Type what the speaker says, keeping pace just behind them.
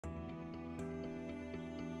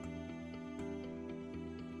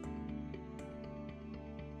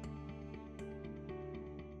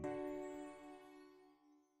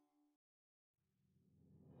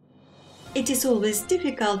It is always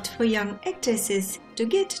difficult for young actresses to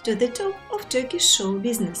get to the top of Turkish show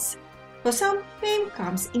business. For some, fame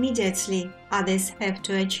comes immediately, others have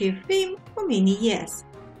to achieve fame for many years.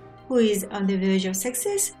 Who is on the verge of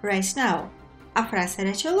success right now? Afra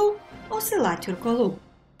Saraçoğlu or Sıla Türkoğlu?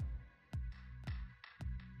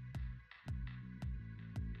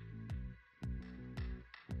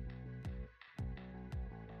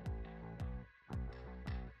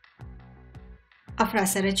 Afra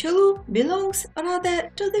Saraçoğlu belongs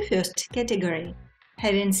rather to the first category.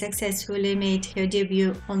 Having successfully made her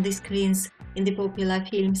debut on the screens in the popular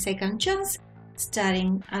film Second Chance,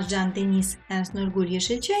 starring Arjan Deniz and Nurgul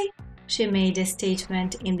Yeşilçay, she made a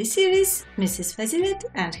statement in the series Mrs. Fazilet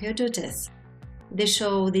and Her Daughters. The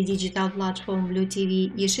show, the digital platform Blue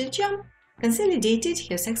TV Yeşilçam, consolidated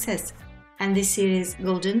her success, and the series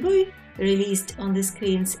Golden Boy, released on the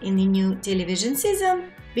screens in the new television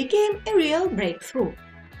season, became a real breakthrough.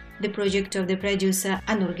 The project of the producer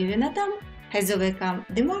Anur Güvenatam has overcome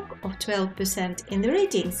the mark of 12% in the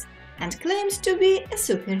ratings and claims to be a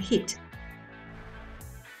super hit.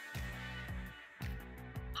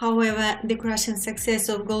 However, the crushing success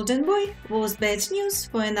of Golden Boy was bad news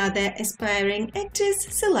for another aspiring actress,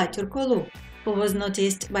 Sıla Türkoğlu, who was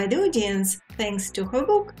noticed by the audience thanks to her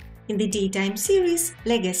work in the daytime series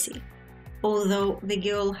Legacy. Although the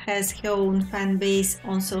girl has her own fan base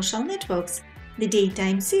on social networks, the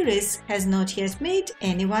daytime series has not yet made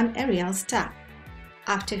anyone a real star.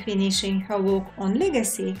 After finishing her work on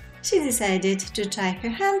Legacy, she decided to try her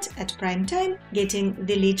hand at prime time, getting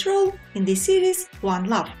the lead role in the series One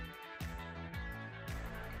Love.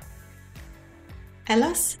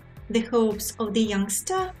 Alas, the hopes of the young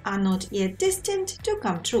star are not yet destined to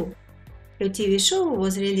come true. Her TV show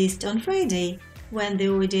was released on Friday, when the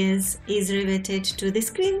audience is riveted to the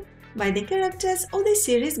screen by the characters of the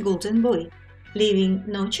series Golden Boy, leaving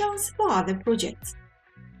no chance for other projects.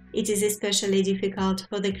 It is especially difficult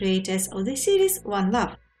for the creators of the series One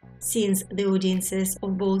Love, since the audiences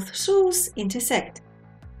of both shows intersect.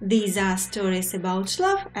 These are stories about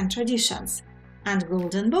love and traditions, and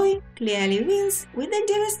Golden Boy clearly wins with a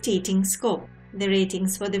devastating score. The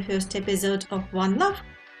ratings for the first episode of One Love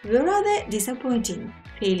were rather disappointing,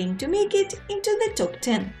 failing to make it into the top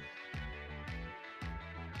 10.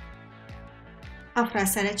 Afra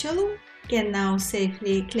Saraçoğlu can now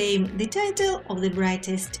safely claim the title of the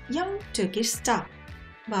brightest young Turkish star,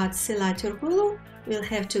 but Sıla Türkoğlu will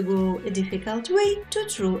have to go a difficult way to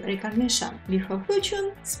true recognition before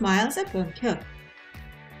fortune smiles upon her.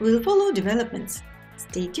 We'll follow developments.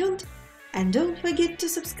 Stay tuned and don't forget to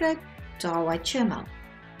subscribe to our channel.